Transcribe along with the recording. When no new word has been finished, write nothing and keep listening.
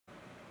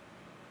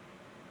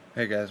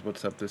Hey guys,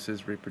 what's up? This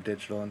is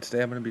ReaperDigital, and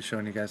today I'm going to be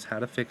showing you guys how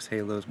to fix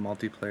Halo's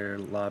multiplayer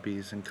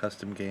lobbies and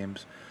custom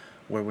games,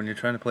 where when you're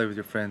trying to play with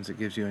your friends, it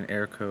gives you an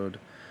error code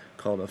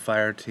called a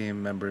fire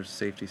team member's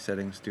safety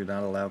settings do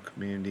not allow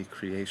community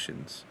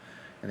creations,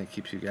 and it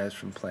keeps you guys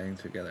from playing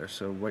together.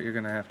 So what you're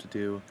going to have to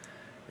do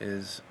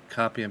is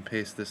copy and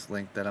paste this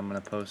link that I'm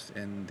going to post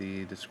in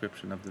the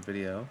description of the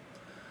video,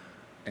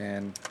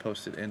 and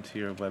post it into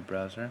your web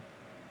browser.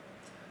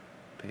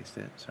 Paste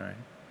it, sorry.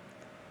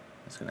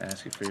 It's going to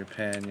ask you for your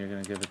PIN, you're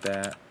going to give it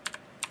that,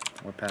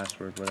 or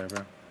password,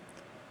 whatever.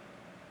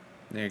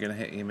 Then you're going to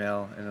hit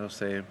email, and it'll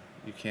say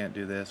you can't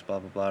do this, blah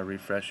blah blah,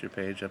 refresh your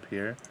page up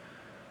here,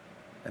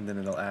 and then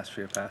it'll ask for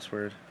your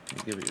password.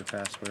 You give it your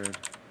password.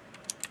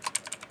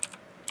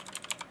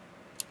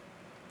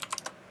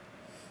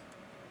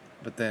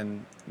 But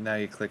then now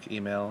you click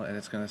email, and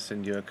it's going to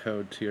send you a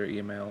code to your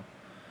email.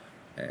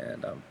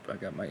 And I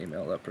got my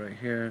email up right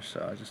here,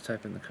 so I just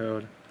type in the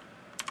code.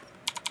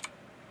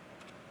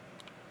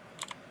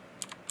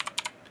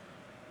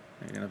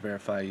 You're going to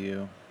verify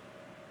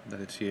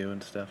that it's you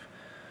and stuff.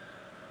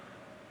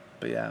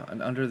 But yeah,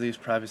 and under these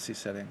privacy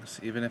settings,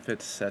 even if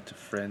it's set to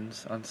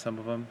friends on some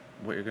of them,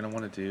 what you're going to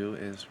want to do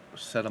is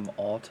set them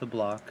all to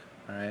block,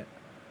 alright?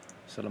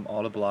 Set them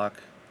all to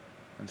block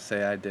and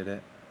say I did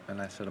it,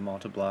 and I set them all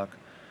to block.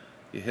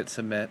 You hit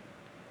submit,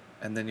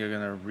 and then you're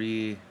going to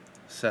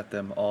reset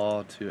them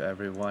all to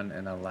everyone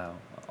and allow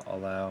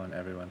and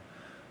everyone.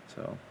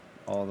 So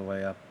all the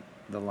way up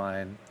the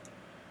line,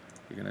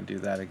 you're going to do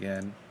that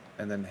again,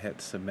 and then hit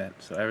submit.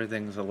 So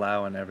everything's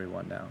allowing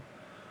everyone now.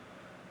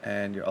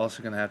 And you're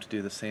also going to have to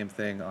do the same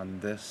thing on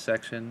this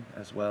section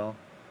as well.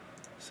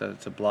 Set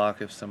it to block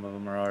if some of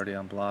them are already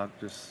on block.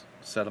 Just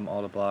set them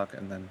all to block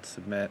and then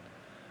submit,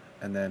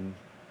 and then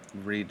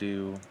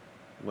redo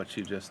what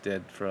you just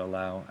did for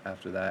allow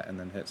after that, and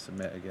then hit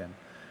submit again.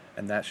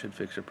 And that should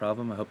fix your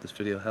problem. I hope this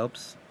video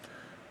helps.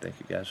 Thank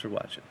you guys for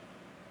watching.